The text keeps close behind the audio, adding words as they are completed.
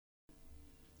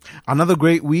Another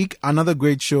great week, another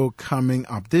great show coming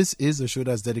up. This is a show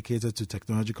that's dedicated to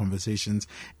technology conversations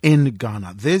in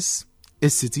Ghana. This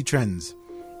is City Trends.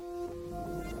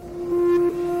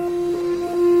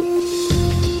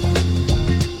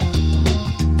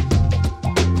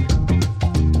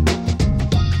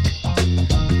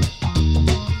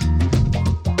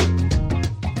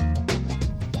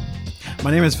 My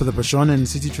name is Philip Ashon, and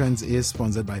City Trends is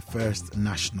sponsored by First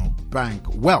National Bank.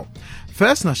 Well,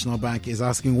 First National Bank is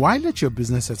asking, why let your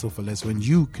business settle for less when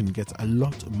you can get a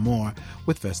lot more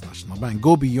with First National Bank?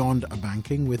 Go beyond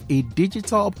banking with a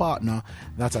digital partner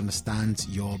that understands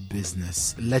your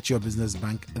business. Let your business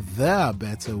bank the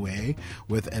better way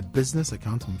with a business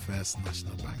account from First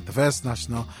National Bank. The First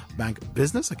National Bank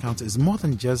business account is more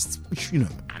than just, an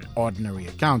ordinary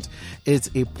account. It's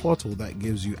a portal that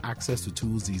gives you access to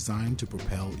tools designed to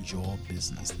propel your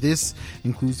business. This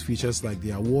includes features like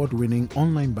the award-winning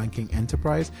online banking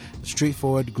enterprise,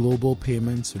 straightforward global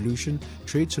payment solution,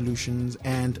 trade solutions,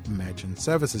 and merchant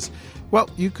services. Well,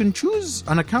 you can choose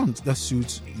an account that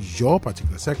suits your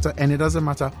particular sector, and it doesn't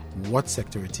matter what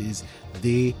sector it is,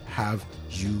 they have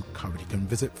you covered. You can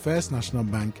visit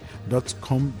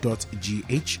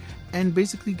firstnationalbank.com.gh and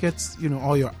basically get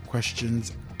all your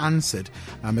questions answered.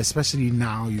 Especially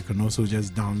now, you can also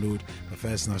just download the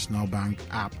First National Bank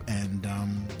app and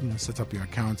set up your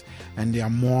account, and they are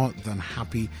more than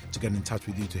happy to get in touch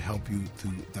with you to help you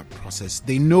through that process.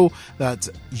 They know that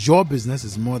your business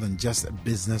is more than just a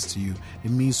business to you. It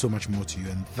means so much more to you,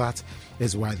 and that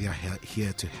is why they are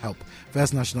here to help.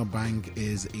 First National Bank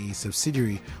is a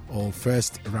subsidiary of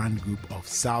First Rand Group of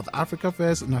South Africa.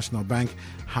 First National Bank,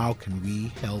 how can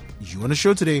we help you? On the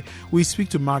show today, we speak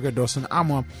to Margaret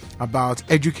Dawson-Amoah about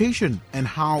education and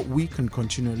how we can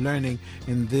continue learning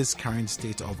in this current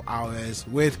state of ours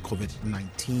with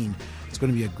COVID-19. It's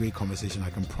going to be a great conversation, I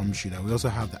can promise you that. We also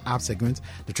have the app segment,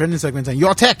 the trending segment, and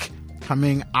your tech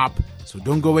coming up. So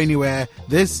don't go anywhere.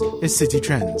 This is City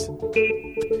Trends.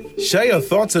 Share your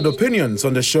thoughts and opinions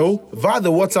on the show via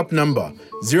the WhatsApp number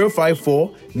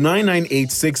 054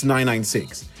 998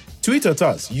 6996. Tweet at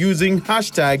us using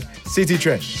hashtag City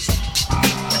Trends.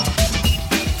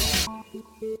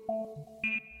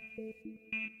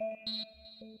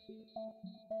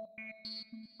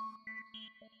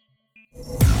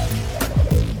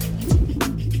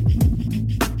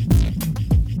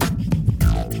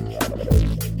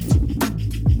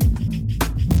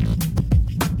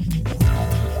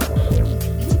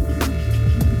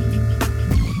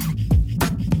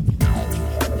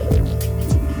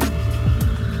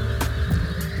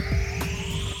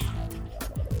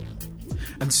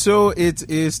 So it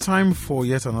is time for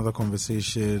yet another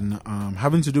conversation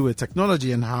having to do with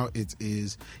technology and how it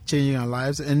is changing our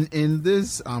lives. And in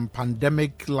this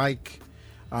pandemic-like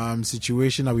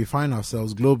situation that we find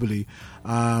ourselves globally,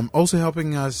 also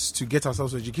helping us to get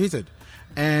ourselves educated.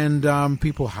 And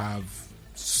people have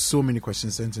so many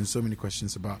questions sent in, so many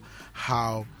questions about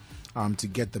how to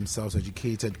get themselves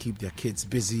educated, keep their kids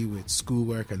busy with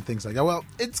schoolwork and things like that. Well,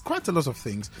 it's quite a lot of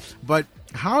things, but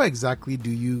how exactly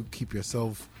do you keep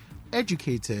yourself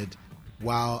educated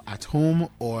while at home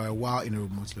or while in a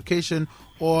remote location,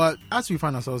 or as we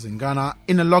find ourselves in Ghana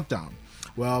in a lockdown?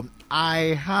 Well,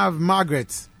 I have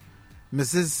Margaret,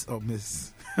 Miss.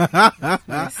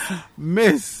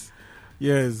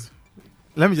 Yes.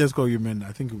 Let me just call you Menda.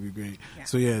 I think it would be great. Yeah.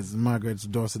 So yes, Margaret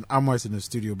Dawson-Amoah is in the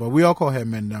studio, but we all call her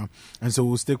Menda, and so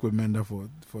we'll stick with Menda for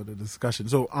the discussion.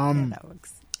 So that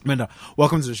works. Menda,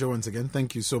 welcome to the show once again.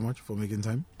 Thank you so much for making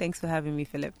time. Thanks for having me,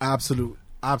 Philip.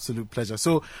 Absolute pleasure.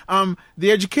 So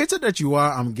the educator that you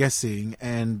are, I'm guessing,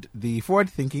 and the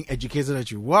forward-thinking educator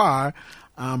that you are,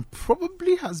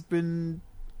 probably has been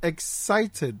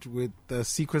excited with the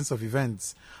sequence of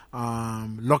events,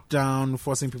 lockdown,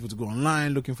 forcing people to go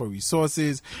online, looking for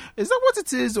resources. Is that what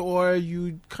it is, or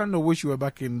you kind of wish you were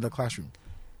back in the classroom?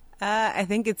 I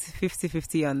think it's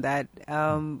 50-50 on that.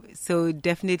 So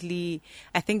definitely,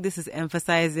 I think this is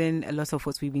emphasizing a lot of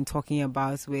what we've been talking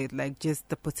about with like just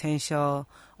the potential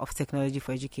of technology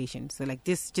for education. So like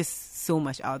just so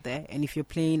much out there. And if you're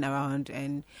playing around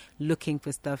and looking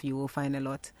for stuff, you will find a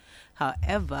lot.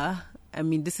 However, I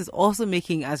mean, this is also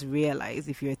making us realize,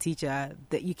 if you're a teacher,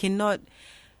 that you cannot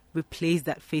replace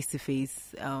that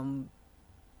face-to-face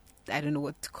I don't know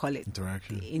what to call it.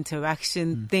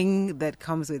 Interaction thing that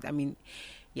comes with, learning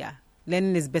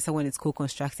is better when it's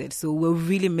co-constructed. So we're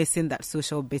really missing that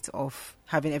social bit of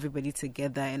having everybody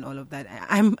together and all of that.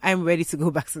 I'm ready to go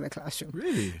back to the classroom.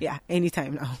 Really? Yeah,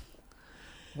 anytime now.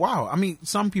 Wow. I mean,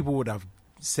 some people would have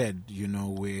said,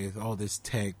 with all this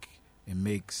tech, it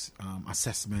makes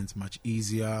assessments much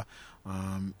easier.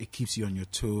 It keeps you on your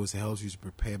toes. It helps you to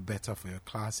prepare better for your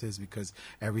classes because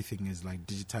everything is like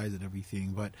digitized and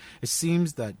everything. But it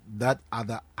seems that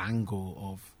other angle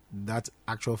of that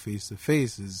actual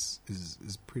face-to-face is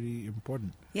pretty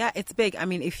important. Yeah, it's big. I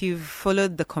mean, if you've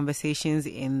followed the conversations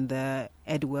in the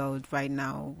ed world right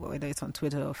now, whether it's on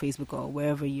Twitter or Facebook or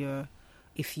wherever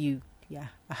if you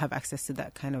have access to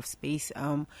that kind of space,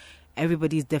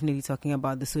 everybody's definitely talking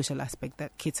about the social aspect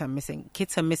that kids are missing.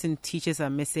 Kids are missing, teachers are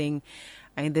missing.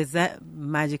 I mean, there's that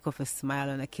magic of a smile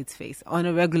on a kid's face on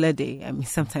a regular day. I mean,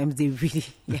 sometimes they really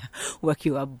work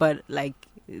you up, but like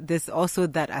there's also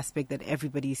that aspect that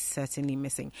everybody's certainly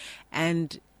missing.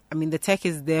 And I mean, the tech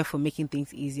is there for making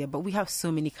things easier, but we have so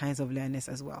many kinds of learners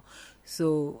as well.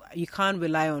 So you can't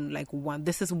rely on like one.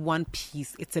 This is one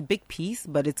piece. It's a big piece,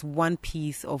 but it's one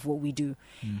piece of what we do.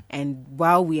 And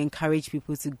while we encourage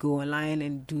people to go online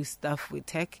and do stuff with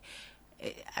tech,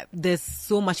 there's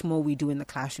so much more we do in the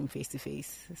classroom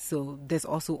face-to-face. So there's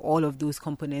also all of those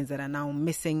components that are now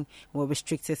missing or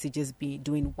restricted to just be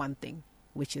doing one thing,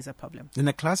 which is a problem. In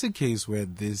a classic case where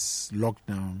this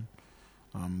lockdown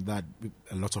that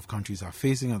a lot of countries are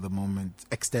facing at the moment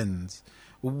extends,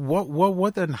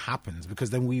 what then happens?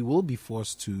 Because then we will be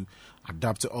forced to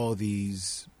adapt to all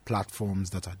these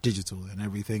platforms that are digital and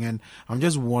everything. And I'm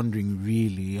just wondering,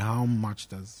 really, how much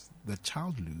does the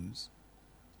child lose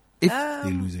if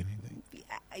they lose anything?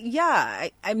 Yeah,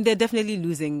 they're definitely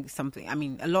losing something. I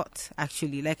mean, a lot,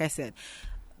 actually. Like I said,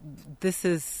 this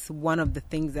is one of the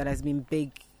things that has been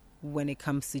big when it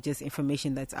comes to just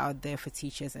information that's out there for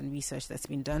teachers and research that's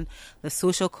been done. The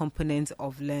social component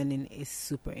of learning is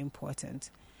super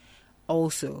important.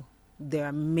 Also, there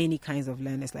are many kinds of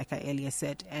learners, like I earlier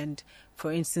said. And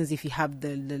for instance, if you have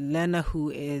the learner who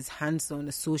is hands-on,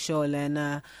 a social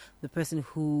learner, the person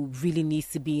who really needs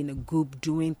to be in a group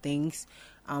doing things,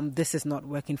 this is not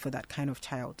working for that kind of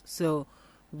child. So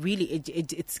really,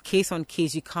 it's case on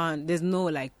case. You can't, there's no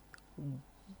like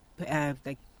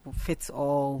fits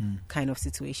all kind of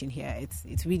situation here.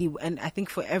 It's really, and I think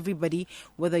for everybody,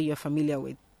 whether you're familiar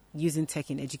with using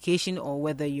tech in education or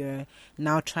whether you're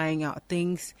now trying out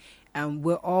things,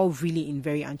 we're all really in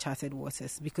very uncharted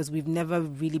waters because we've never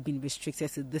really been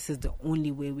restricted to this is the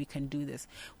only way we can do this.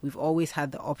 We've always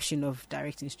had the option of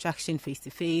direct instruction,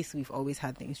 face-to-face. We've always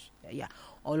had things,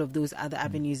 all of those other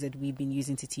avenues that we've been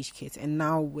using to teach kids. And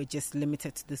now we're just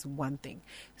limited to this one thing.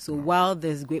 So while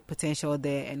there's great potential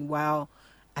there, and while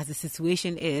as the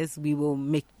situation is, we will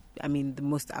make, the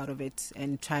most out of it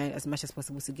and try as much as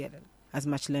possible to get as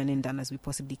much learning done as we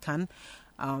possibly can,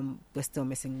 we're still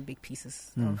missing big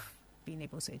pieces of being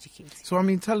able to educate. So,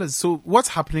 tell us, so what's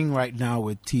happening right now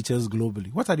with teachers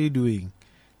globally? What are they doing?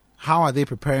 How are they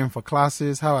preparing for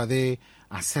classes? How are they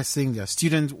assessing their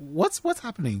students? What's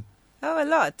happening? Oh, a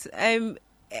lot. And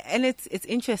it's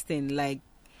interesting, like,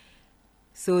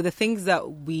 so the things that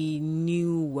we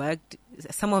knew worked,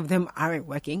 some of them aren't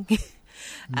working.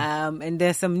 And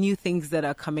there's some new things that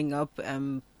are coming up.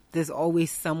 There's always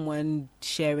someone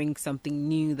sharing something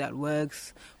new that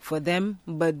works for them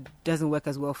but doesn't work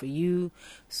as well for you.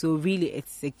 So really,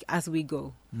 it's like as we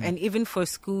go. And even for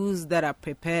schools that are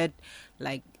prepared,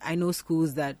 like I know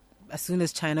schools that as soon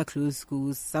as China closed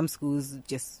schools, some schools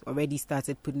just already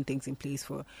started putting things in place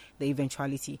for the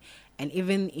eventuality. And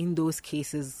even in those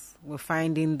cases, we're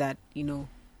finding that,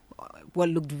 what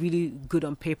looked really good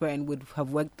on paper and would have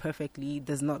worked perfectly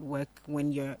does not work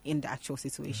when you're in the actual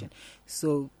situation.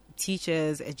 So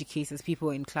teachers, educators, people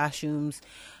in classrooms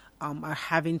are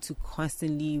having to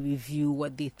constantly review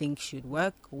what they think should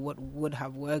work, what would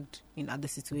have worked in other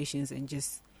situations, and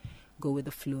just go with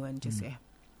the flow and just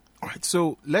All right,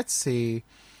 so let's say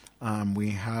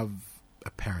we have a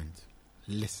parent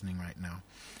listening right now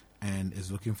and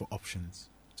is looking for options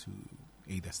to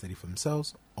either study for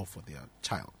themselves or for their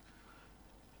child.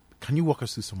 Can you walk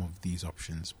us through some of these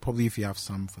options? Probably if you have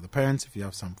some for the parents, if you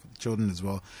have some for the children as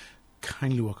well.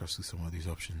 Kindly walk us through some of these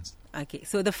options. Okay,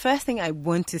 so the first thing I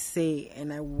want to say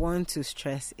and I want to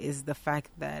stress is the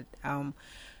fact that,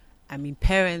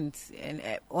 parents and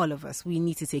all of us, we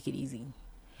need to take it easy.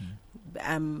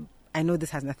 I know this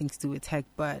has nothing to do with tech,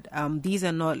 but these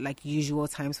are not like usual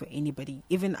times for anybody.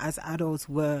 Even as adults,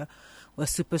 we're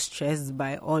super stressed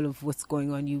by all of what's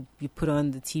going on. You put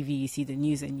on the TV, you see the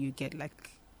news, and you get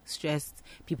like stressed.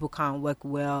 People can't work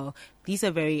well. These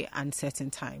are very uncertain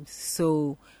times.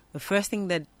 So the first thing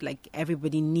that like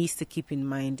everybody needs to keep in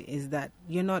mind is that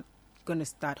you're not going to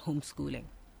start homeschooling.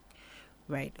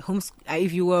 Right.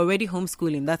 If you were already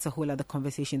homeschooling, that's a whole other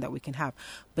conversation that we can have.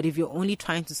 But if you're only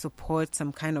trying to support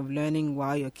some kind of learning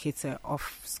while your kids are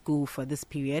off school for this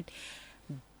period,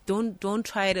 don't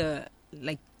try to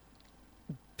like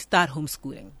start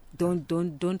homeschooling.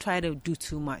 don't try to do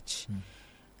too much.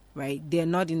 Right? They're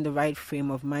not in the right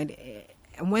frame of mind.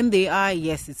 And when they are,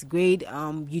 yes, it's great.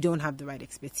 You don't have the right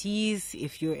expertise.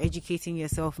 If you're educating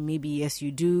yourself, maybe yes,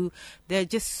 you do. There are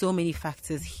just so many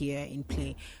factors here in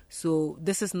play. So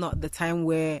this is not the time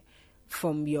where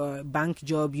from your bank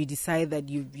job, you decide that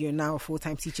you're now a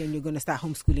full-time teacher and you're going to start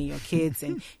homeschooling your kids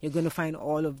and you're going to find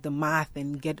all of the math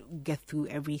and get through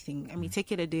everything. I mean,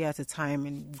 take it a day at a time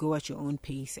and go at your own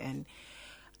pace. And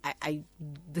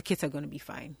the kids are going to be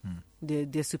fine.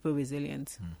 They're super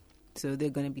resilient. So they're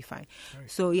going to be fine. Right.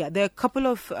 So, yeah, there are a couple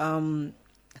of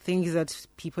things that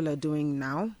people are doing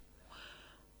now.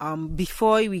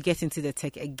 Before we get into the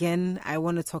tech, again, I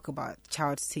want to talk about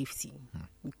child safety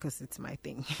because it's my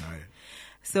thing. Right.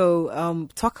 So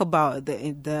talk about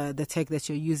the tech that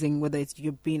you're using, whether it's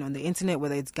you're being on the internet,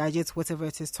 whether it's gadgets, whatever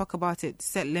it is. Talk about it.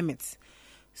 Set limits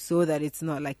so that it's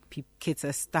not like kids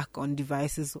are stuck on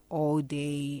devices all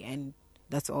day and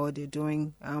that's all they're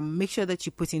doing. Make sure that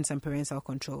you put in some parental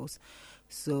controls.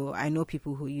 So I know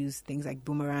people who use things like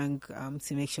Boomerang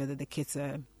to make sure that the kids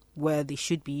are where they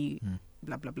should be,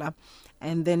 blah, blah, blah.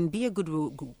 And then be a good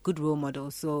role model.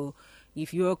 So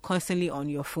if you're constantly on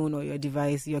your phone or your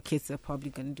device, your kids are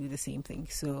probably going to do the same thing.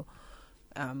 So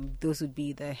those would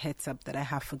be the heads up that I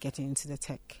have for getting into the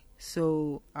tech.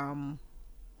 So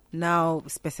now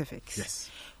specifics.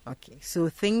 Yes. Okay. So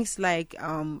things like,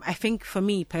 I think for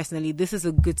me personally, this is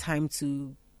a good time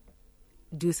to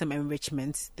do some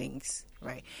enrichment things,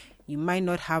 right? You might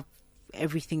not have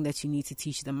everything that you need to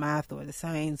teach the math or the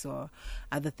science or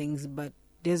other things, but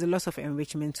there's a lot of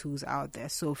enrichment tools out there.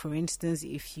 So for instance,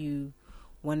 if you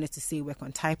wanted to say work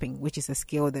on typing, which is a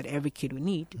skill that every kid would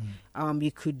need,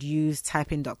 you could use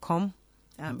typing.com.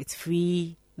 It's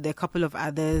free. There are a couple of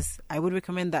others. I would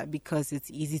recommend that because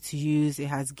it's easy to use. It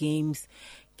has games.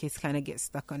 Kids kind of get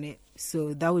stuck on it.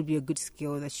 So that would be a good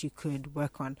skill that you could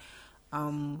work on.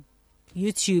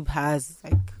 YouTube has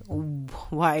like a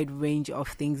wide range of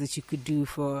things that you could do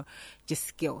for just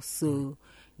skills. So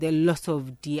there are lots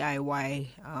of DIY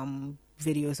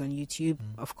videos on YouTube.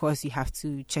 Of course, you have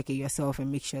to check it yourself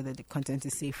and make sure that the content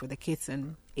is safe for the kids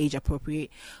and age appropriate.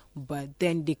 But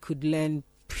then they could learn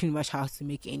pretty much how to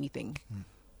make anything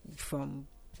from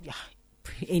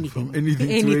anything, from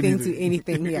anything to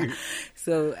anything. Yeah.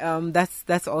 So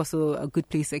that's also a good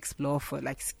place to explore for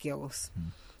like skills.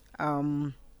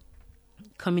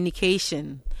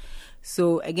 Communication.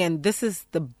 So again, this is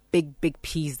the big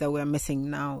piece that we're missing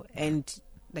now. And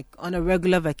like on a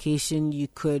regular vacation, you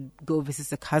could go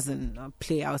visit a cousin or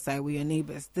play outside with your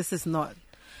neighbors. This is not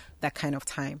that kind of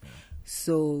time.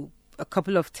 So a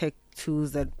couple of tech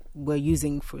tools that we're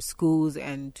using for schools,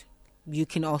 and you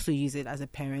can also use it as a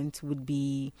parent, would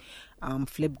be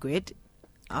Flipgrid.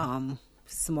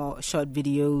 Small short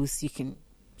videos. You can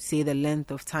say the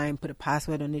length of time, put a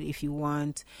password on it if you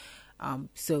want.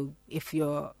 So if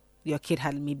your kid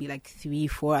had maybe like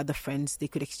 3-4 other friends, they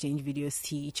could exchange videos,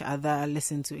 see each other,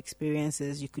 listen to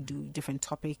experiences. You could do different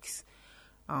topics.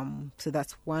 So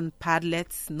that's one.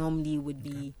 Padlets normally would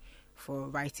be for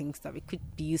writing stuff. It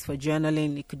could be used for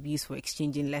journaling. It could be used for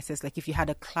exchanging letters. Like if you had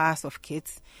a class of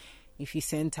kids, if you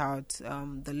sent out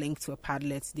the link to a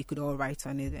Padlet, they could all write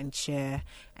on it and share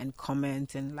and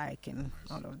comment and like and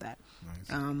all of that.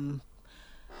 Nice.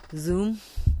 Zoom.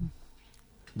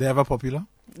 They're ever popular?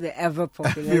 The ever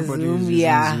popular Everybody Zoom, is using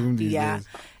yeah, Zoom these yeah.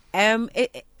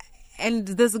 days. And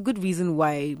there's a good reason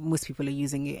why most people are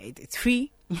using it. It's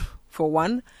free, for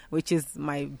one, which is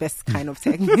my best kind of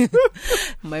tech,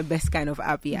 my best kind of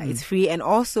app. Yeah, it's free, and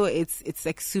also it's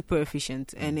like super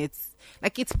efficient, and it's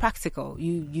practical.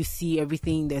 You see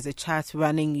everything. There's a chat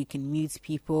running. You can mute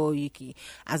people.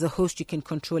 As a host, you can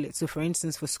control it. So, for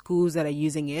instance, for schools that are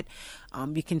using it,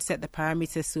 you can set the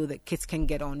parameters so that kids can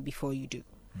get on before you do.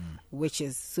 Which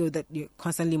is so that you're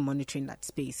constantly monitoring that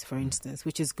space, for instance,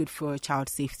 which is good for child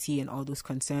safety and all those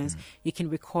concerns. You can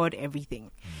record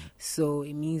everything. So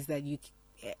it means that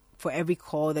for every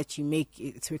call that you make,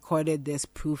 it's recorded. There's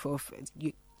proof of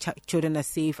children are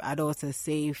safe, adults are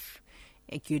safe,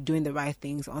 like you're doing the right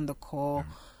things on the call.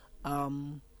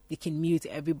 You can mute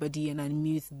everybody and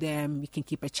unmute them. You can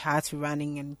keep a chat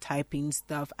running and typing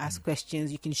stuff, ask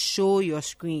questions. You can show your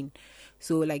screen.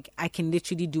 So, like, I can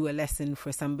literally do a lesson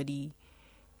for somebody,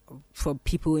 for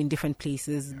people in different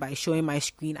places by showing my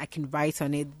screen. I can write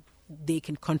on it. They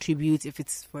can contribute if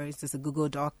it's, for instance, a Google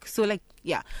Doc. So, like,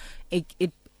 yeah,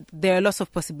 there are lots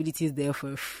of possibilities there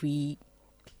for a free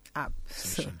app.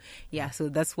 So, yeah, so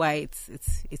that's why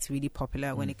it's really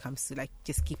popular when it comes to, like,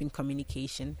 just keeping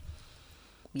communication.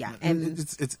 Yeah, and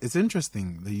it's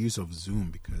interesting, the use of Zoom,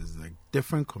 because like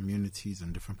different communities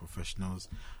and different professionals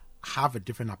have a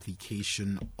different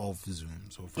application of Zoom.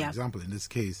 So, for example, in this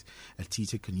case, a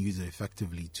teacher can use it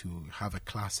effectively to have a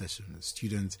class session.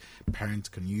 Students, parents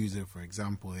can use it, for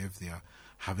example, if they are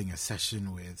having a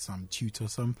session with some tutor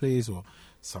someplace or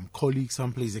some colleague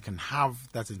someplace, they can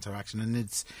have that interaction. And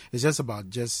it's just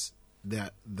about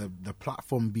the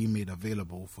platform being made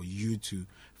available for you to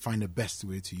find the best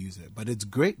way to use it. But it's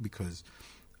great because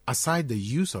aside the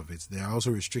use of it, there are also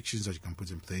restrictions that you can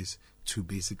put in place to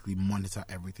basically monitor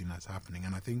everything that's happening.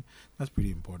 And I think that's pretty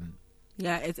important.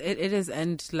 Yeah, it is.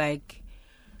 And like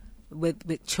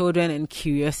with children and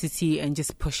curiosity and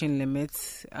just pushing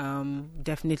limits,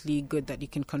 definitely good that you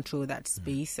can control that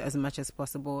space as much as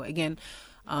possible. Again,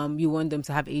 you want them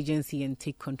to have agency and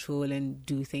take control and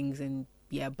do things, and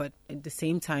but at the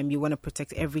same time, you want to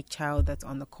protect every child that's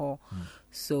on the call.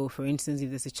 So, for instance, if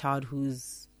there's a child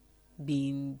who's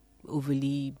being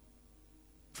overly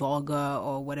vulgar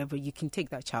or whatever, you can take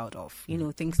that child off,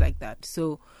 things like that.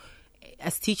 So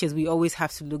as teachers, we always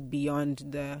have to look beyond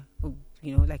the,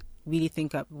 like really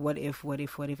think up what if,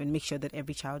 and make sure that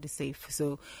every child is safe.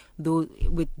 So though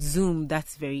with Zoom,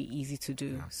 that's very easy to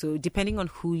do. Yeah. So depending on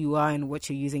who you are and what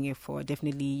you're using it for,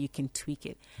 definitely you can tweak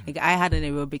it. Like I had an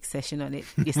aerobic session on it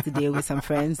yesterday with some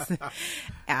friends.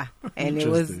 And it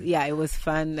was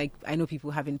fun. Like I know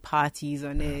people having parties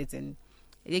on it, and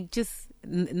it just,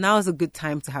 now is a good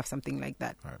time to have something like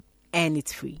that. Right. And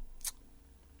it's free.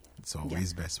 It's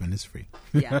always best when it's free.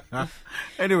 Yeah.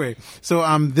 Anyway,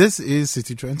 so this is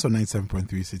City Trends on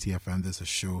 97.3 City FM. This is a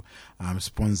show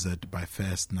sponsored by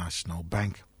First National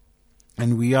Bank.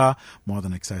 And we are more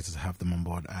than excited to have them on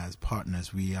board as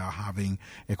partners. We are having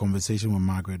a conversation with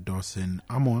Margaret Dawson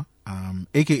Amoah,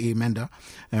 a.k.a. Menda,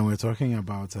 and we're talking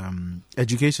about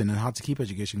education and how to keep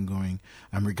education going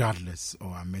regardless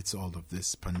or amidst all of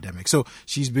this pandemic. So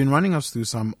she's been running us through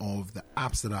some of the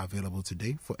apps that are available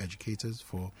today for educators,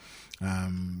 for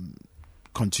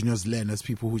continuous learners,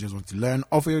 people who just want to learn,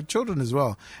 or for your children as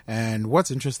well. And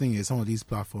what's interesting is some of these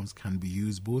platforms can be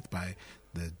used both by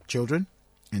the children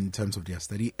in terms of their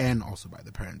study and also by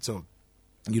the parents. So,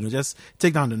 just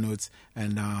take down the notes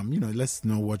and, let's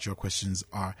know what your questions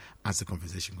are as the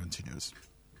conversation continues.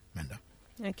 Menda.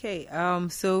 Okay.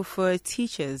 So for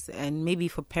teachers and maybe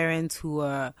for parents who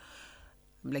are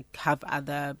have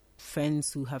other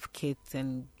friends who have kids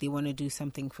and they want to do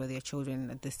something for their children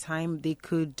at this time, they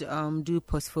could do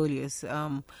portfolios.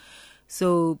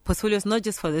 So portfolios, not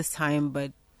just for this time,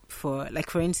 but for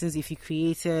instance, if you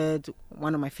created,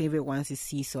 one of my favorite ones is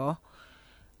Seesaw.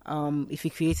 If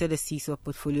you created a Seesaw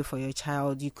portfolio for your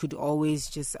child, you could always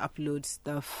just upload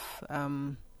stuff.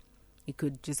 You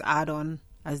could just add on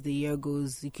as the year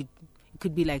goes. It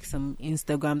could be like some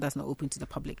Instagram that's not open to the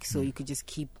public, so you could just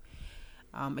keep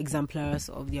exemplars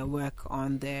of their work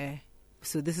on there.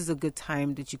 So this is a good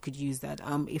time that you could use that.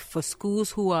 If for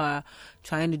schools who are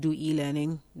trying to do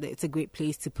e-learning, it's a great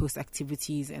place to post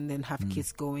activities and then have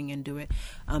kids going and do it.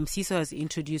 Seesaw has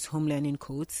introduced home learning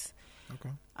codes. Okay.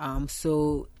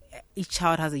 So each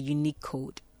child has a unique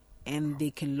code, and they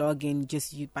can log in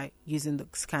just by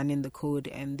scanning the code,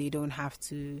 and they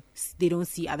don't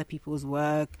see other people's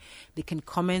work. They can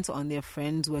comment on their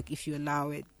friends' work if you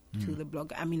allow it to the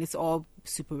blog. I mean, it's all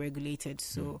super regulated,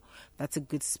 so that's a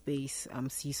good space.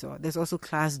 Seesaw. There's also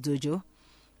Class Dojo.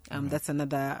 That's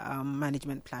another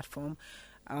management platform.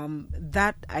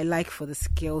 That I like for the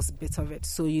skills bit of it.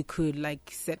 So you could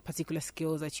set particular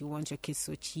skills that you want your kids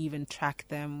to achieve and track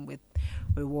them with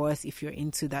rewards if you're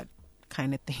into that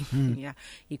kind of thing. Yeah,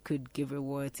 you could give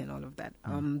rewards and all of that.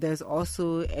 There's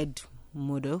also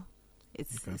Edmodo.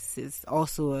 It's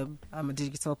also a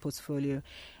digital portfolio.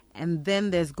 And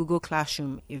then there's Google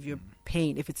Classroom. If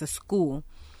it's a school,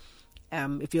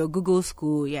 if you're a Google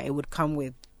school, it would come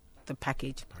with the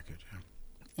package.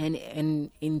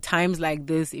 And in times like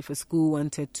this, if a school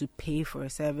wanted to pay for a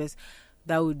service,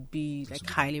 that would be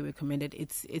highly recommended.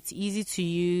 It's easy to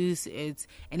use.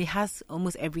 And it has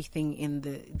almost everything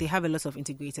they have a lot of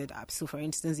integrated apps. So for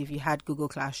instance, if you had Google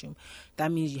Classroom,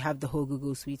 that means you have the whole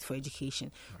Google Suite for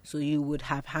education. Right. So you would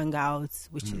have Hangouts,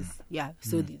 which is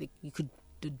so you could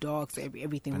the docs,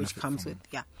 everything which comes with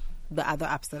the other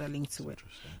apps that are linked to it.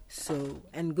 So,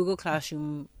 and Google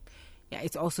Classroom,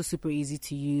 it's also super easy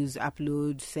to use.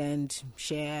 Upload, send,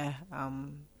 share,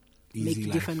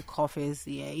 make different copies.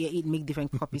 Make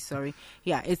different copies. Sorry,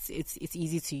 it's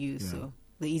easy to use. So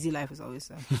the easy life is always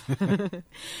there.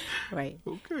 Right.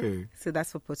 Okay. So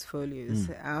that's for portfolios.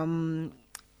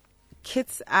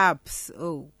 Kids apps.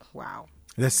 Oh wow.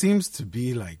 There seems to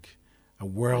be a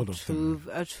world of them.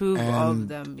 A trove of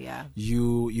them, yeah.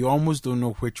 You almost don't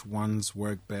know which ones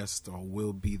work best or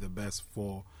will be the best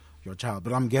for your child.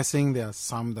 But I'm guessing there are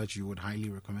some that you would highly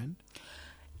recommend.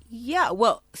 Yeah,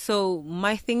 well, so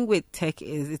my thing with tech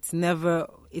is it's never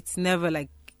like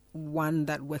one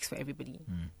that works for everybody,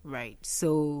 right?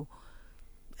 So,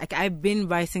 like, I've been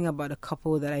writing about a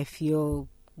couple that I feel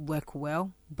work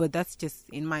well, but that's just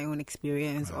in my own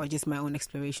experience or just my own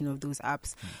exploration of those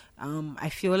apps. I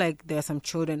feel like there are some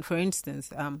children, for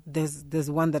instance, there's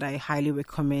one that I highly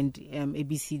recommend,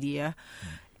 ABCDia.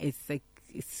 It's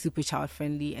super child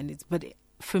friendly, and but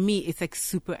for me, it's like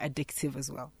super addictive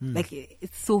as well. Like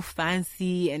it's so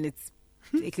fancy, and it's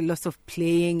like a lot of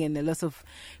playing and a lot of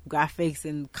graphics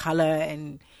and color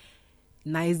and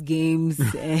nice games.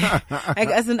 Like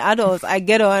as an adult, I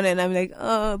get on and I'm like,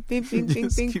 oh, ping, ping, ping,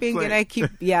 ping, ping, and I keep,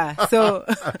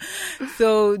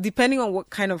 So depending on what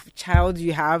kind of child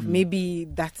you have, maybe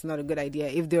that's not a good idea.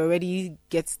 If they already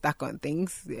get stuck on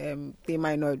things, they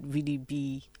might not really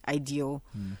be ideal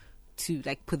to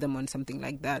like put them on something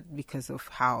like that because of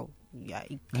how,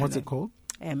 What's it called?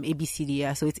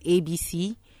 ABCDia. So it's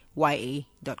abcya.com.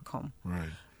 Right.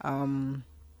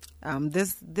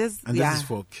 This and this is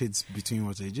for kids between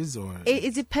what ages, or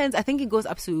it depends. I think it goes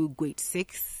up to grade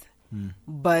 6,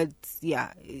 but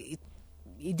it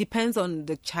depends on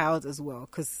the child as well,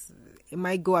 because it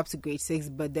might go up to grade 6,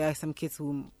 but there are some kids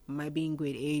who might be in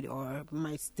grade 8 or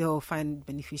might still find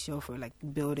beneficial for like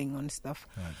building on stuff.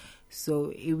 Right. So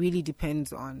it really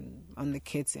depends on the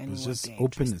kids and it's what just they're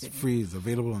open. interested It's free. It's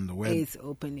available on the web. It's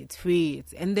open. It's free.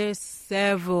 And there's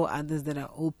several others that are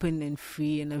open and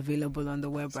free and available on the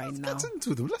web right now.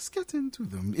 Let's get into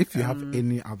them. If you have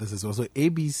any others as well. So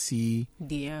abcdya.com.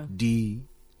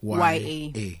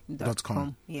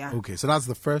 Yeah. Okay, so that's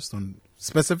the first one,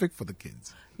 specific for the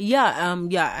kids. Yeah,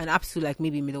 and up to like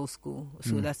maybe middle school.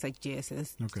 So that's like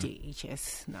JSS,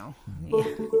 JHS now.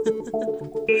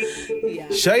 Yeah.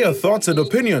 Share your thoughts and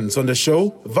opinions on the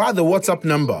show via the WhatsApp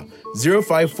number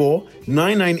 054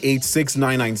 998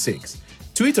 6996.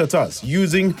 Tweet at us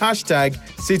using hashtag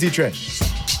CityTrends.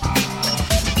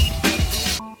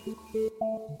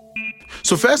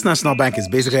 So First National Bank is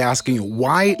basically asking you,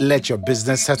 why let your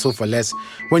business settle for less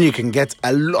when you can get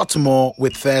a lot more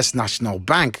with First National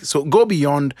Bank? So go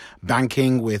beyond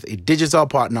banking with a digital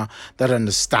partner that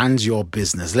understands your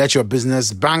business. Let your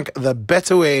business bank the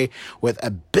better way with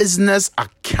a business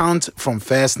account from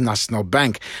First National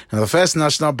Bank. Now, the First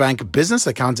National Bank business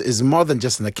account is more than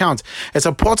just an account. It's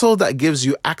a portal that gives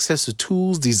you access to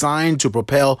tools designed to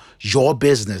propel your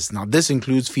business. Now, this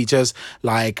includes features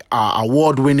like our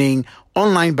award-winning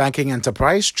online banking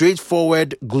enterprise,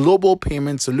 straightforward global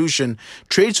payment solution,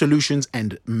 trade solutions,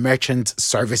 and merchant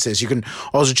services. You can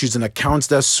also choose an account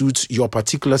that suits your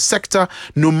particular sector,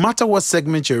 no matter what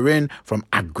segment you're in, from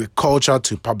agriculture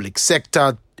to public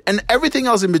sector and everything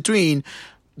else in between.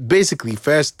 Basically,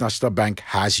 First National Bank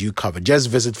has you covered. Just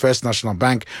visit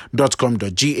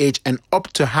firstnationalbank.com.gh and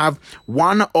opt to have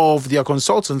one of their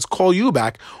consultants call you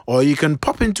back, or you can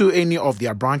pop into any of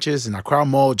their branches in Accra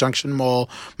Mall, Junction Mall,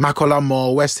 Makola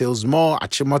Mall, West Hills Mall,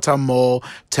 Achimota Mall,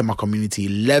 Tema Community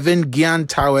 11, Gian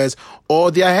Towers,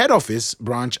 or their head office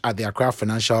branch at the Accra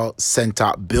Financial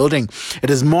Center building. It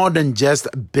is more than just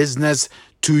business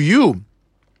to you.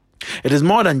 It is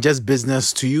more than just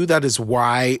business to you. That is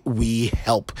why we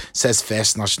help, says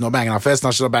First National Bank. Now, First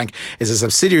National Bank is a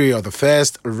subsidiary of the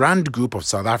First Rand Group of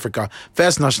South Africa.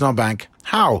 First National Bank,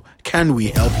 how can we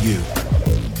help you?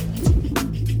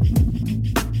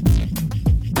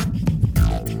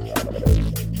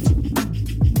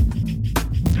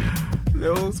 The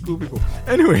old school people.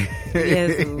 Anyway.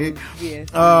 Yes.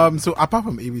 So apart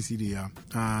from ABCD,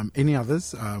 any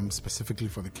others specifically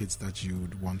for the kids that you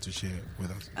would want to share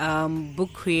with us?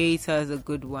 Book Creator is a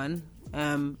good one.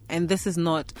 And this is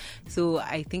not, so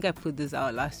I think I put this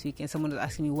out last week and someone was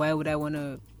asking me, why would I want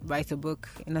to write a book?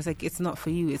 And I was like, it's not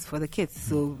for you, it's for the kids.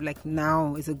 So like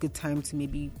now is a good time to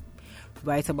maybe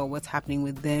write about what's happening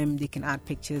with them. They can add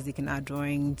pictures, they can add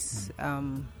drawings,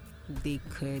 they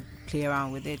could play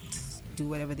around with it, do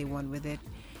whatever they want with it.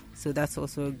 So that's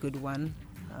also a good one.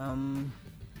 I'm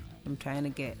trying to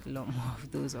get a lot more of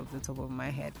those off the top of my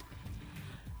head.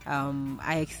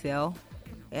 IXL,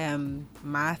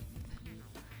 math.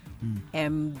 I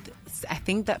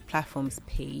think that platform's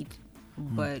paid,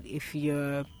 but if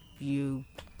you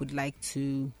would like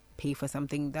to pay for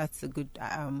something, that's a good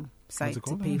site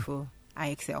to pay for.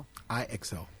 IXL.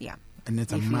 IXL. Yeah. And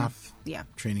it's a math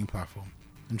training platform.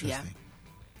 Interesting. Yeah.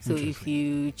 So if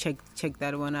you check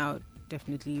that one out,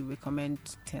 definitely recommend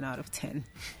 10 out of 10.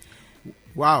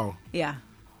 Wow. Yeah.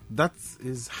 That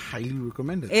is highly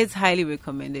recommended. It's highly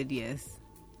recommended, yes.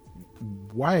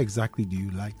 Why exactly do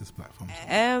you like this platform?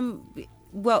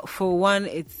 Well, for one,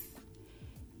 it's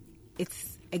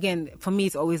again, for me,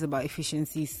 it's always about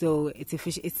efficiency. So it's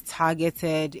it's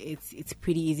targeted, it's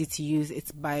pretty easy to use.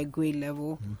 It's by grade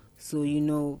level, so you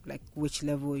know like which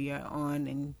level you're on,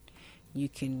 and you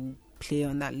can play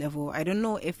on that level. I don't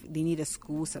know if they need a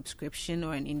school subscription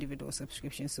or an individual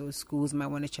subscription, so schools might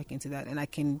want to check into that, and I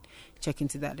can check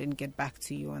into that and get back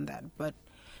to you on that. But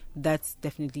that's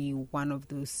definitely one of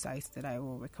those sites that I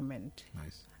will recommend.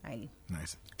 Nice. Highly.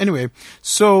 Nice. Anyway,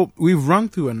 so we've run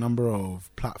through a number of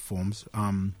platforms,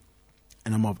 a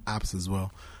number of apps as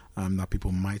well, that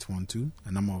people might want to.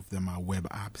 A number of them are web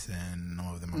apps, and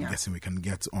all of them I'm guessing we can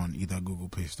get on either Google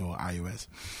Play Store or iOS.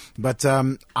 But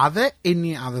are there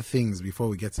any other things before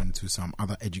we get into some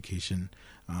other education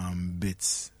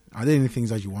bits? Are there any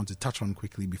things that you want to touch on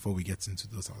quickly before we get into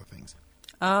those other things?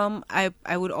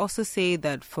 I would also say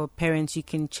that for parents, you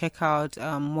can check out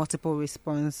multiple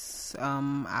response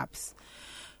apps.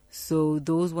 So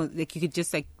those ones, like you could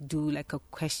just like do like a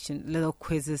question, little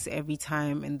quizzes every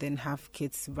time, and then have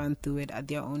kids run through it at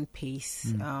their own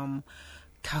pace.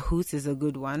 Kahoot is a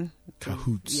good one.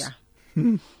 Kahoots.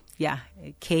 Yeah. Yeah.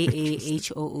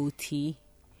 Kahoot.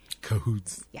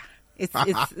 Kahoots. Yeah.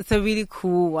 It's a really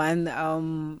cool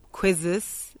one.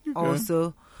 Quizzes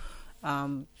also.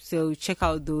 So check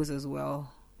out those as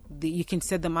well. You can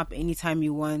set them up anytime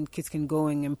you want. Kids can go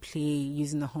in and play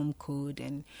using the home code,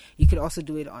 and you could also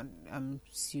do it on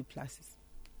SU Plus,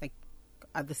 like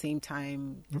at the same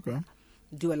time. Okay.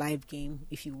 Do a live game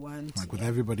if you want, like with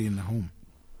everybody in the home.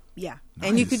 Yeah, Nice.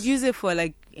 and you could use it for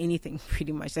like anything,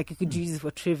 pretty much. Like you could use it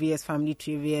for trivias, family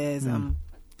trivias,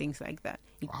 things like that.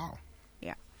 Wow.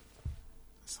 Yeah.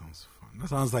 That sounds fun. That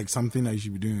sounds like something that you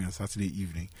should be doing on a Saturday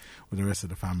evening with the rest of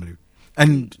the family.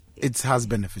 And it has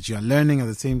benefits. You are learning at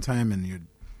the same time, and you're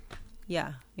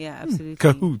Yeah, absolutely.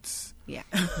 Kahoots. Yeah.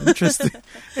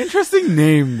 Interesting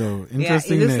name though.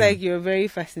 Interesting it looks name. like you're very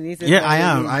fascinated. Yeah, by I the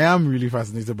am. name. I am really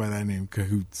fascinated by that name,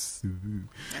 Kahoots.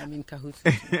 I'm in cahoots.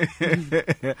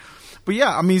 But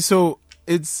yeah, I mean, so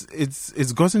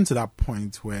it's gotten to that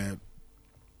point where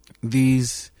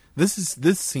this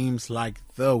seems like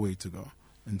the way to go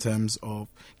in terms of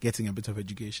getting a bit of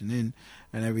education in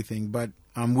and everything. But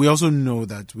we also know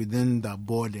that within the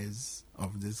borders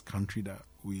of this country that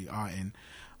we are in,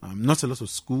 not a lot of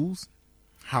schools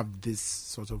have this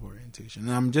sort of orientation.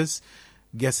 And I'm just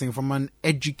guessing from an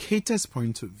educator's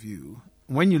point of view,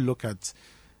 when you look at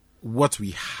what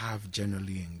we have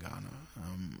generally in Ghana,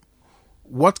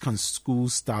 what can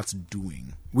schools start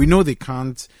doing? We know they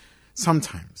can't.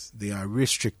 Sometimes they are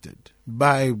restricted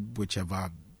by whichever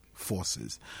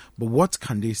forces, but what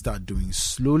can they start doing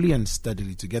slowly and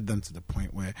steadily to get them to the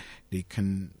point where they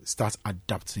can start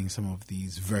adapting some of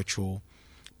these virtual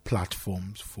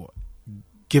platforms for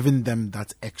giving them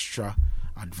that extra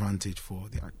advantage for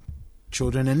their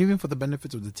children and even for the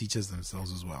benefit of the teachers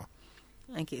themselves as well?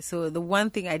 Okay, so the one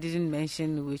thing I didn't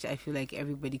mention, which I feel like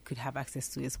everybody could have access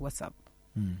to, is WhatsApp.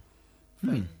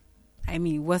 I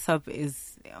mean, WhatsApp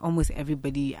is almost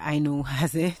everybody I know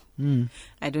has it.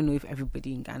 I don't know if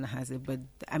everybody in Ghana has it, but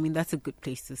I mean, that's a good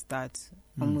place to start.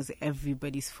 Almost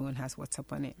everybody's phone has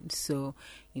WhatsApp on it. So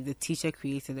if the teacher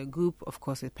created a group, of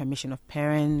course, with permission of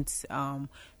parents,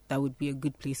 that would be a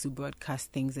good place to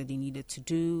broadcast things that they needed to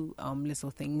do, little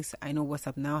things. I know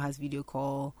WhatsApp now has video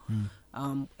call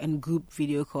and group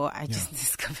video call. I just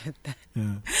discovered that.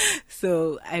 Yeah.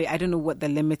 So I don't know what the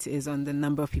limit is on the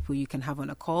number of people you can have on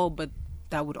a call, but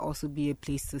that would also be a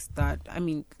place to start. I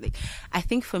mean, like, I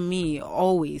think for me,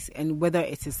 always, and whether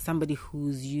it is somebody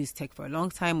who's used tech for a long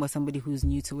time or somebody who's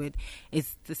new to it,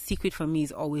 it's the secret for me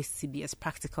is always to be as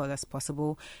practical as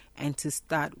possible and to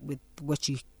start with what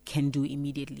you can do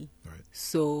immediately. Right.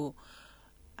 So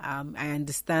I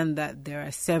understand that there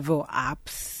are several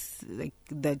apps like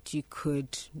that you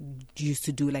could use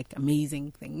to do like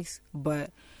amazing things,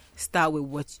 but start with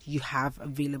what you have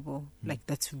available, like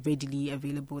that's readily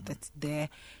available, that's there,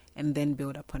 and then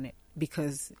build upon it.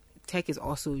 Because tech is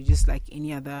also just like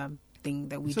any other thing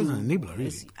that we It's do. an enabler,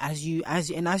 really. As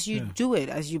you do it,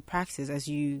 as you practice, as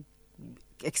you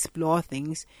explore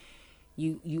things,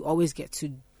 you always get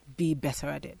to be better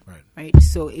at it. Right.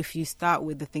 So if you start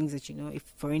with the things that you know, if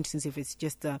for instance, if it's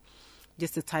just a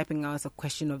typing out a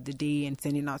question of the day and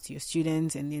sending out to your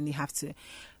students, and then they have to,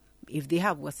 if they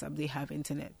have WhatsApp, they have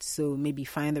internet. So maybe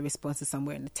find the responses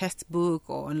somewhere in the textbook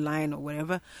or online or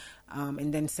whatever,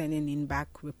 and then sending in back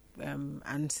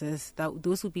answers.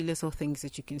 Those would be little things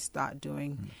that you can start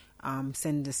doing.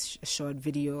 Send a short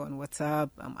video on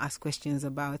WhatsApp, ask questions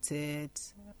about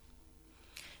it.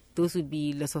 Those would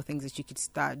be little things that you could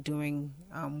start doing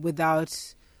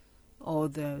without all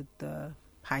the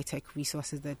high-tech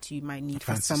resources that you might need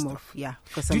for Fancy some stuff.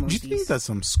 for some of Do you these. think that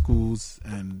some schools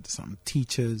and some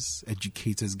teachers,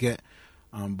 educators get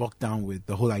bogged down with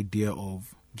the whole idea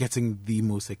of getting the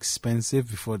most expensive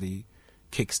before they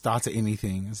kickstart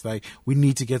anything? It's like, we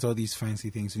need to get all these fancy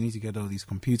things, we need to get all these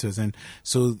computers, and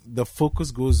so the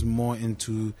focus goes more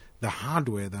into the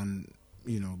hardware than,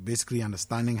 basically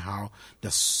understanding how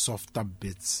the softer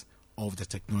bits of the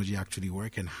technology actually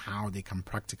work and how they can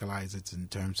practicalize it in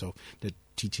terms of the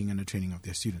teaching and the training of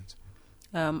their students.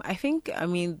 I think,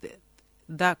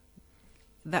 that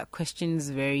question is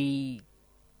very,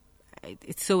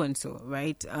 it's so and so,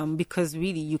 right? Because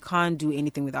really you can't do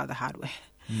anything without the hardware.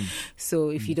 So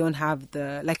if you don't have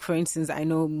for instance, I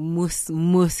know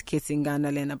most kids in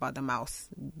Ghana learn about the mouse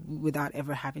without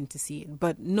ever having to see it.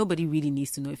 But nobody really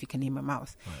needs to know if you can name a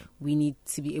mouse. Right. We need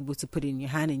to be able to put it in your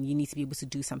hand, and you need to be able to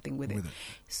do something with it.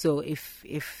 So if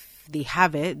they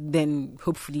have it, then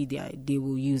hopefully they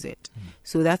will use it.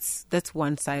 So that's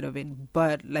one side of it.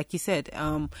 But like you said,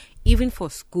 even for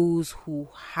schools who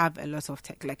have a lot of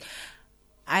tech, like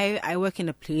I work in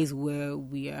a place where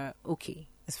we are okay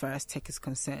as far as tech is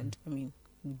concerned.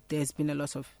 There's been a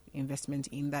lot of investment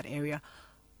in that area.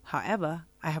 However,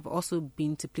 I have also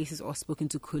been to places or spoken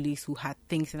to colleagues who had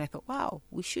things, and I thought, wow,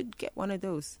 we should get one of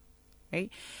those, right?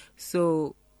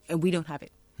 So, and we don't have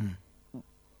it.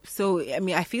 So,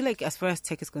 I feel like as far as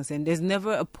tech is concerned, there's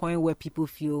never a point where people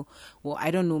feel, well,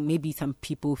 I don't know, maybe some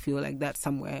people feel like that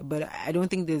somewhere, but I don't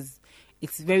think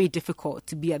it's very difficult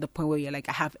to be at the point where you're like,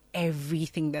 I have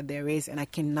everything that there is and I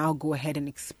can now go ahead and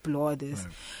explore this.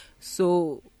 Right.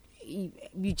 So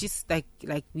you just,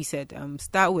 like we said,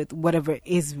 start with whatever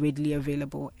is readily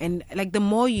available. And like the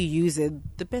more you use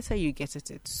it, the better you get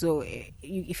at it. So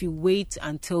if you wait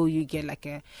until you get like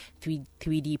a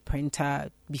 3D printer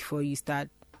before you start,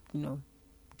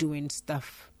 doing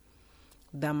stuff,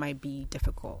 that might be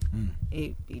difficult.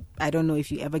 I don't know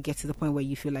if you ever get to the point where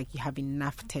you feel like you have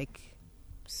enough tech.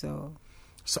 So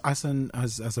as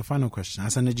a final question,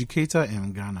 as an educator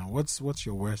in Ghana, what's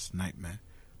your worst nightmare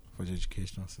for the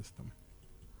educational system?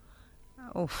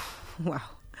 Oh,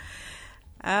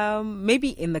 wow.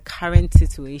 Maybe in the current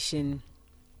situation,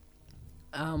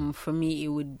 for me it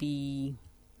would be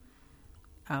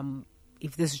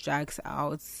if this drags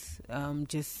out,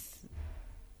 just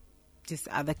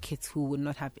other kids who would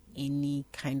not have any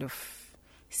kind of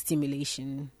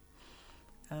stimulation.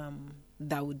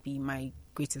 That would be my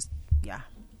greatest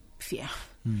fear.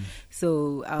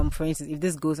 So for instance, if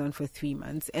this goes on for 3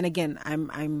 months, and again,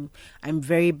 I'm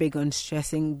very big on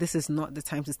stressing, this is not the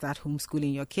time to start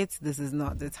homeschooling your kids. This is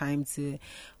not the time to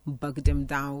bug them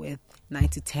down with 9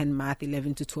 to 10 math,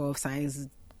 11 to 12 science,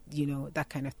 that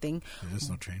kind of thing. They're just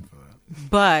not trained for that.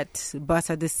 But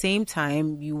at the same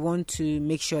time, you want to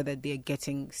make sure that they're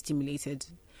getting stimulated,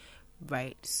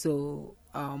 right? So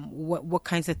what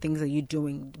kinds of things are you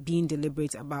doing? Being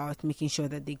deliberate about making sure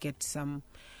that they get some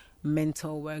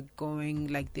mental work going,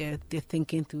 like they're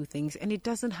thinking through things. And it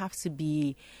doesn't have to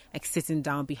be like sitting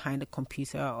down behind a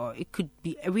computer, or it could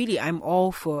be really, I'm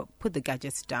all for put the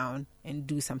gadgets down and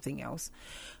do something else.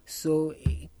 So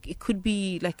it could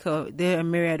be like there are a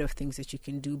myriad of things that you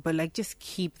can do, but like just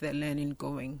keep the learning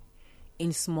going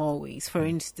in small ways. For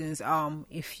instance,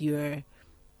 if you're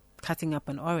cutting up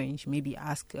an orange, maybe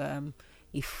ask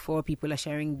if 4 people are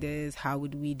sharing this, how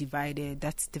would we divide it?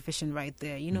 That's division right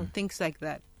there. Things like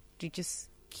that. You just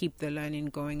keep the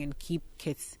learning going and keep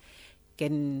kids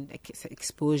getting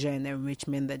exposure and the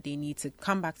enrichment that they need to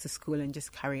come back to school and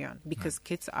just carry on, because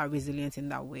kids are resilient in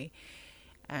that way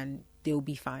and they'll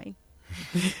be fine.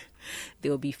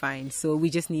 They'll be fine. So we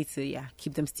just need to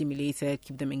keep them stimulated,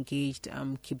 keep them engaged,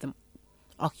 keep them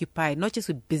occupied, not just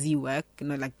with busy work,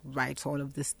 like write all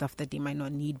of this stuff that they might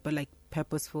not need, but like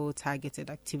purposeful, targeted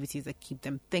activities that keep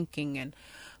them thinking and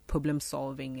problem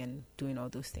solving and doing all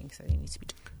those things that they need to be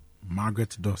doing.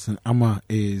 Margaret Dawson Amma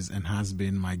is and has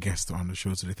been my guest on the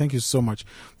show today. Thank you so much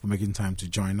for making time to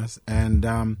join us. And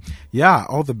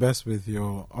all the best with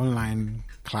your online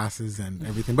classes and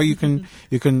everything. But you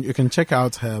can check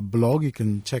out her blog. You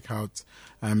can check out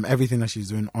everything that she's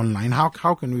doing online. How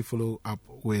can we follow up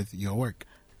with your work?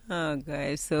 Oh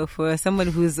God! So for someone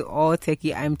who's all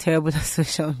techie, I'm terrible at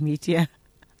social media.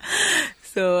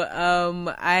 So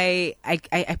I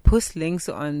post links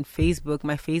on Facebook.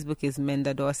 My Facebook is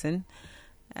Menda Dawson,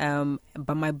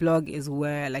 but my blog is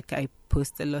where like I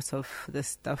post a lot of the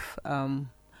stuff.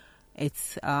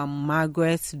 It's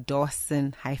Margaret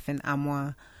Dawson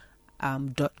 -Amwa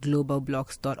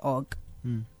 .globalblogs.org.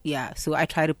 Yeah, so I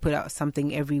try to put out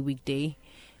something every weekday.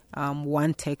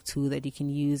 One tech tool that you can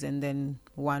use, and then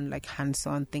one like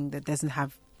hands-on thing that doesn't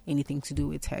have anything to do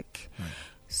with tech. Right.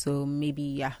 So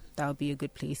maybe, that would be a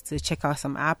good place to check out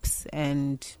some apps.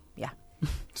 And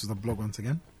So the blog once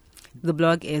again. The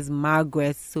blog is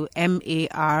Margaret, so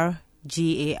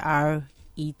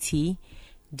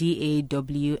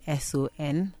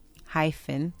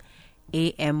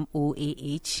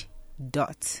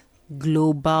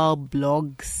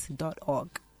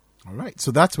All right.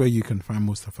 So that's where you can find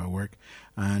most of our work.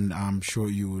 And I'm sure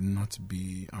you will not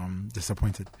be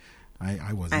disappointed.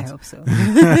 I wasn't. I hope so.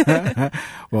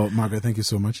 Well, Margaret, thank you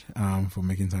so much for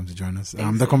making time to join us.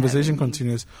 Thanks The for conversation having me.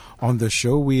 continues on the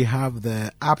show. We have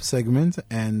the app segment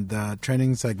and the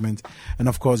training segment, and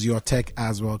of course your tech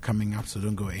as well coming up. So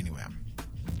don't go anywhere.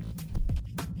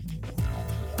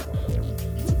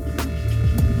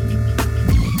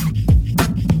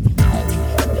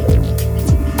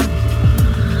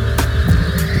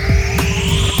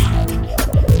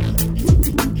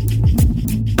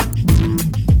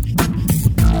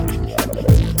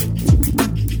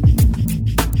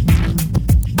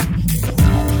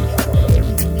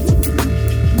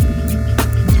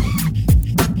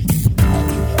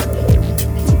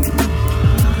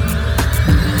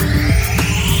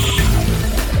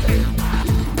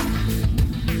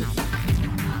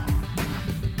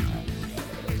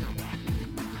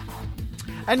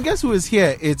 And guess who is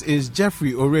here? It is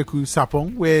Jeffrey Oreku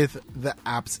Sapong with the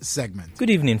apps segment. Good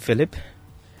evening, Philip.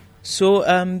 So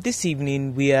this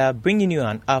evening we are bringing you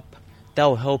an app that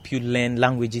will help you learn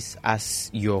languages as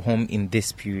you're home in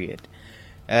this period.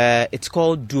 It's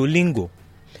called Duolingo.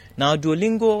 Now,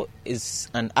 Duolingo is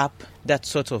an app that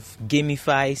sort of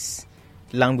gamifies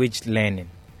language learning.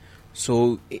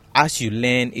 So as you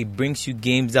learn, it brings you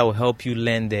games that will help you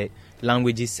learn the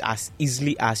languages as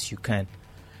easily as you can.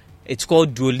 It's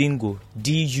called Duolingo,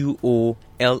 Duolingo.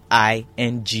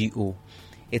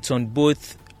 It's on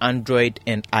both Android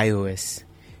and iOS.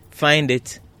 Find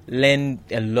it, learn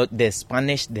a lot. There's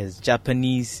Spanish, there's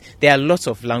Japanese. There are lots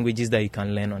of languages that you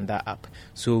can learn on that app.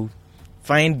 So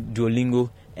find Duolingo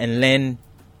and learn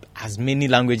as many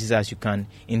languages as you can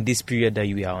in this period that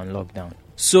you are on lockdown.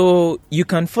 So you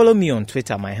can follow me on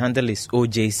Twitter. My handle is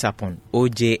OJ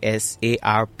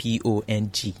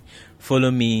OJSARPONG.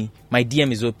 Follow me. My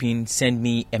DM is open. Send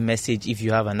me a message if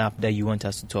you have an app that you want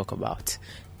us to talk about.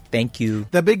 Thank you.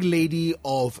 The big lady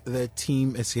of the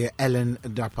team is here, Ellen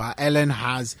Dapper. Ellen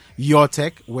has Your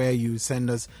Tech, where you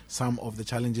send us some of the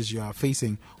challenges you are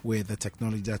facing with the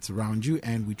technology that's around you,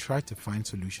 and we try to find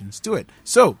solutions to it.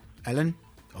 So, Ellen,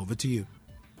 over to you.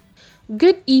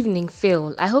 Good evening,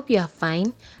 Phil. I hope you are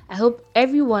fine. I hope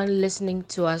everyone listening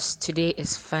to us today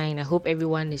is fine. I hope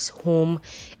everyone is home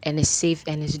and is safe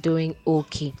and is doing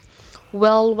okay.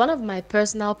 Well, one of my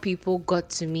personal people got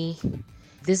to me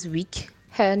this week.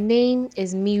 Her name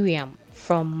is Miriam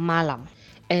from Malam.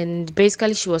 And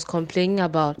basically, she was complaining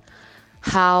about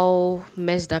how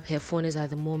messed up her phone is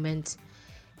at the moment.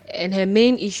 And her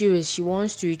main issue is she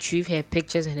wants to retrieve her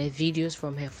pictures and her videos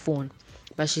from her phone,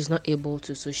 but she's not able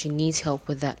to, so she needs help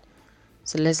with that.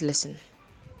 So let's listen.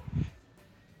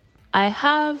 I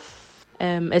have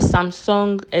a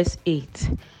Samsung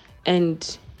S8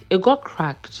 and it got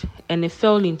cracked and it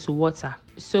fell into water.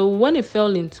 So when it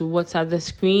fell into water, the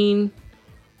screen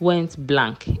went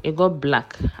blank. It got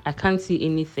black. I can't see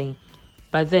anything.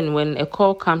 But then when a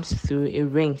call comes through, it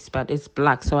rings, but it's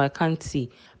black, so I can't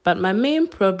see. But my main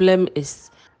problem is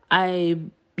I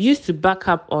used to back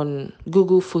up on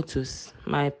Google Photos,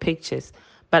 my pictures.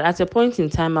 But at a point in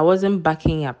time, I wasn't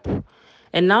backing up.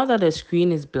 And now that the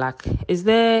screen is black, is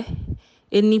there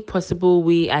any possible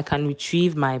way I can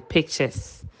retrieve my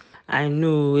pictures? I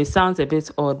know it sounds a bit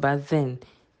odd, but then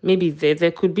maybe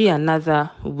there could be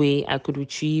another way I could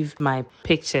retrieve my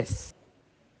pictures.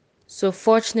 So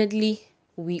fortunately,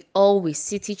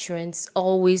 City Trends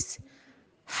always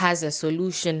has a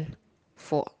solution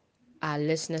for our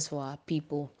listeners, for our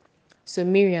people. So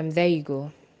Miriam, there you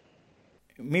go.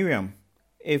 Miriam,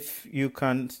 if you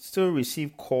can still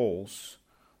receive calls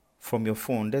from your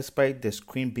phone despite the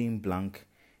screen being blank,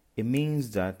 it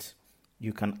means that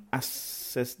you can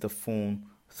access the phone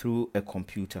through a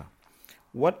computer.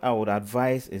 What I would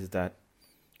advise is that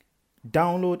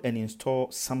download and install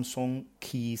Samsung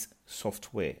Keys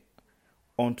software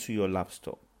onto your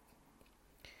laptop.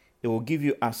 It will give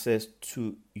you access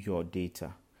to your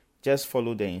data. Just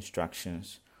follow the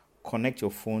instructions. Connect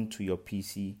your phone to your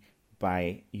PC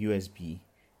by USB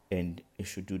and it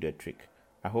should do the trick.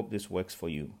 I hope this works for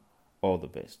you. All the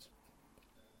best.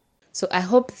 So I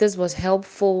hope this was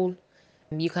helpful.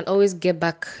 You can always get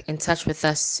back in touch with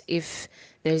us if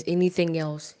there's anything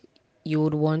else you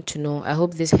would want to know. I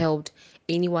hope this helped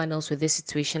anyone else with this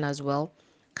situation as well.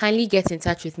 Kindly get in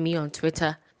touch with me on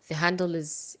Twitter. The handle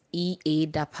is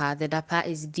DAPA. The DAPA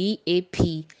is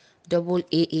DAPAAH.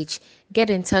 Get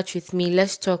in touch with me.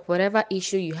 Let's talk. Whatever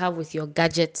issue you have with your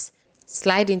gadgets,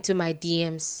 slide into my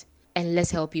DMs and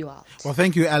let's help you out. Well,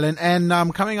 thank you, Ellen.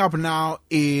 And coming up now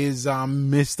is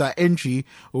Mr. Entry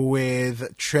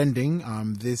with Trending.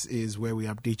 This is where we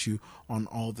update you on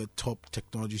all the top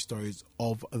technology stories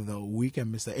of the week.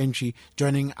 And Mr. Entry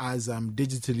joining us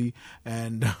digitally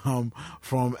and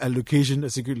from a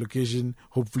secret location,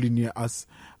 hopefully near us.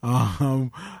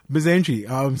 Mr. Entry,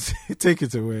 take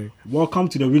it away. Welcome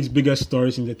to the week's biggest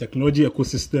stories in the technology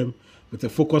ecosystem with a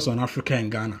focus on Africa and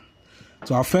Ghana.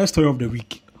 So our first story of the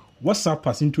week. WhatsApp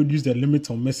has introduced a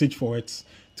limit on message forwards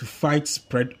to fight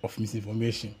spread of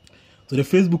misinformation. So the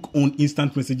Facebook-owned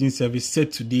instant messaging service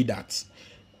said today that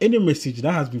any message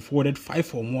that has been forwarded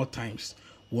 5 or more times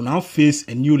will now face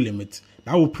a new limit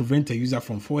that will prevent a user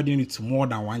from forwarding it to more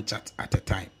than one chat at a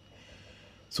time.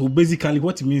 So basically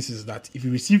what it means is that if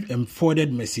you receive a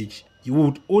forwarded message, you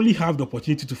would only have the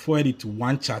opportunity to forward it to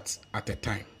one chat at a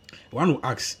time. One will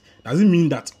ask, does it mean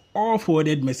that all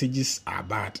forwarded messages are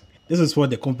bad? This is what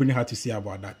the company had to say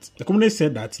about that. The company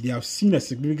said that they have seen a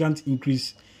significant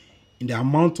increase in the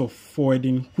amount of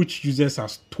forwarding which users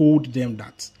have told them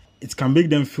that it can make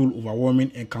them feel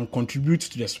overwhelming and can contribute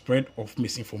to the spread of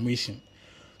misinformation.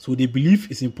 So they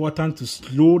believe it's important to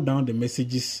slow down the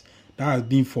messages that are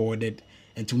being forwarded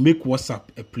and to make WhatsApp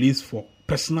a place for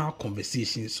personal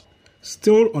conversations.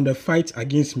 Still on the fight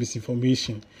against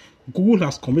misinformation, Google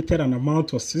has committed an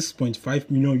amount of $6.5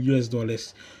 million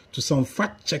to some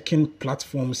fact-checking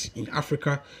platforms in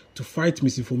Africa to fight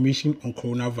misinformation on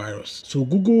coronavirus. So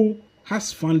Google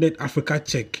has funded Africa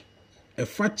Check, a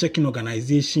fact-checking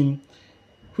organization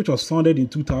which was founded in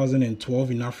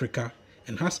 2012 in Africa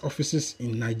and has offices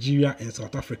in Nigeria and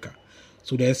South Africa.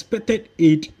 So the expected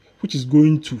aid which is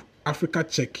going to Africa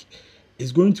Check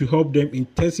is going to help them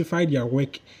intensify their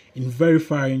work in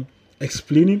verifying,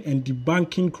 explaining and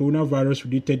debunking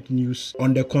coronavirus-related news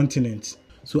on the continent.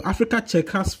 So Africa Check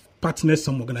has partnered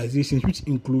some organizations which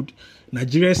include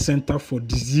Nigeria Center for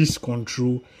Disease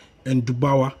Control and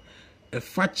Dubawa, a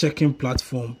fact-checking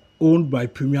platform owned by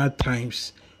Premier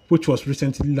Times, which was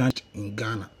recently launched in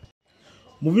Ghana.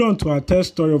 Moving on to our third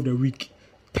story of the week,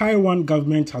 Taiwan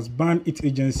government has banned its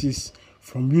agencies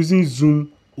from using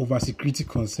Zoom over security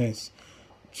concerns.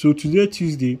 So today,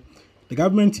 Tuesday, the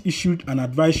government issued an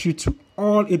advisory to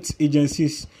all its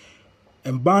agencies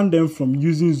and banned them from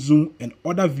using Zoom and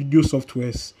other video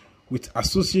softwares with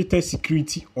associated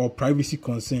security or privacy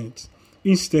concerns.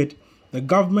 Instead, the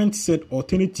government said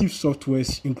alternative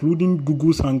softwares, including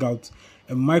Google's Hangout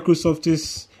and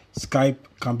Microsoft's Skype,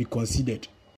 can be considered.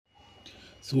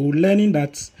 So, learning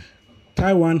that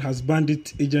Taiwan has banned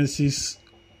its agencies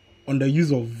on the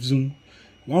use of Zoom,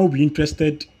 one will be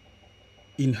interested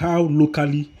in how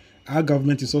locally our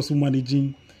government is also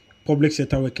managing public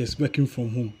sector workers working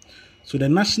from home. So the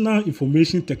National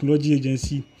Information Technology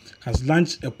Agency has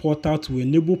launched a portal to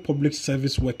enable public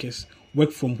service workers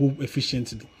work from home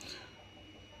efficiently.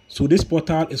 So this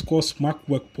portal is called Smart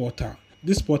Work Portal.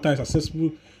 This portal is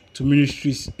accessible to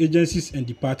ministries, agencies, and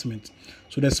departments.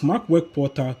 So the Smart Work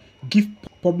Portal gives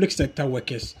public sector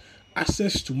workers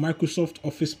access to Microsoft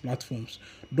Office platforms,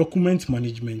 document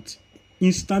management,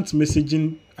 instant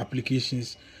messaging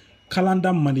applications,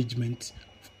 calendar management,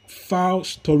 file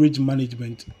storage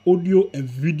management, audio and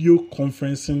video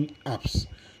conferencing apps.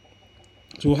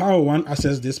 So how one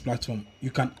access this platform?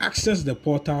 You can access the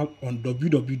portal on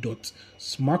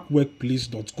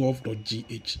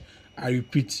www.smartworkplace.gov.gh. I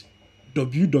repeat,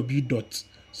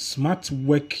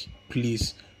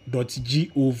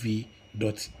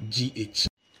 www.smartworkplace.gov.gh.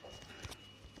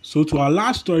 So to our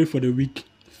last story for the week,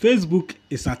 Facebook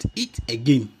is at it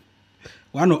again.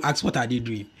 One will ask, what are they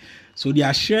doing? So they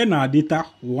are sharing our data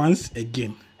once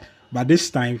again, but this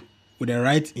time with the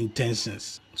right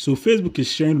intentions. So Facebook is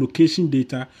sharing location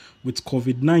data with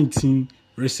COVID-19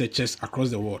 researchers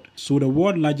across the world. So the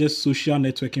world's largest social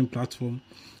networking platform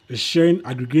is sharing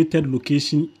aggregated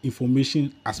location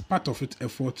information as part of its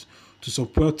effort to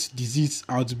support disease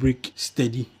outbreak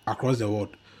study across the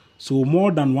world. So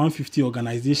more than 150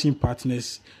 organization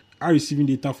partners are receiving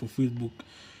data from Facebook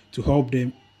to help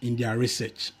them in their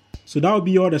research. So that will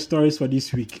be all the stories for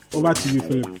this week. Over to you,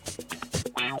 Philip.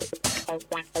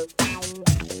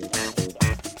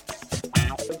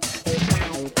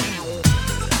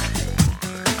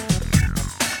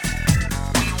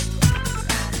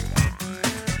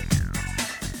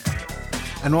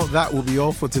 And that will be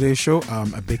all for today's show.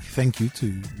 A big thank you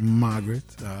to Margaret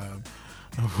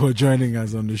for joining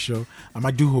us on the show.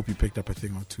 I do hope you picked up a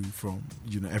thing or two from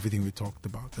everything we talked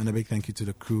about. And a big thank you to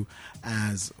the crew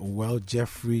as well,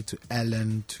 Jeffrey, to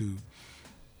Ellen, to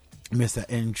Mr.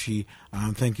 Entry.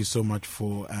 Thank you so much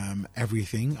for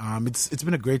everything. It's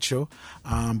been a great show,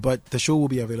 but the show will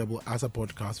be available as a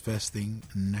podcast first thing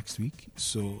next week.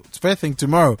 So it's first thing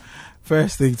tomorrow.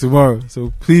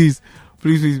 So please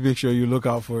make sure you look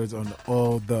out for it on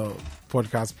all the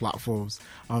podcast platforms.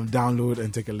 Download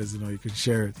and take a listen, or you can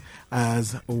share it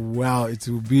as well. It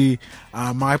will be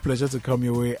my pleasure to come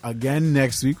your way again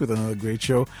next week with another great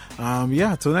show.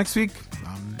 Till next week,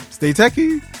 stay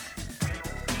techie.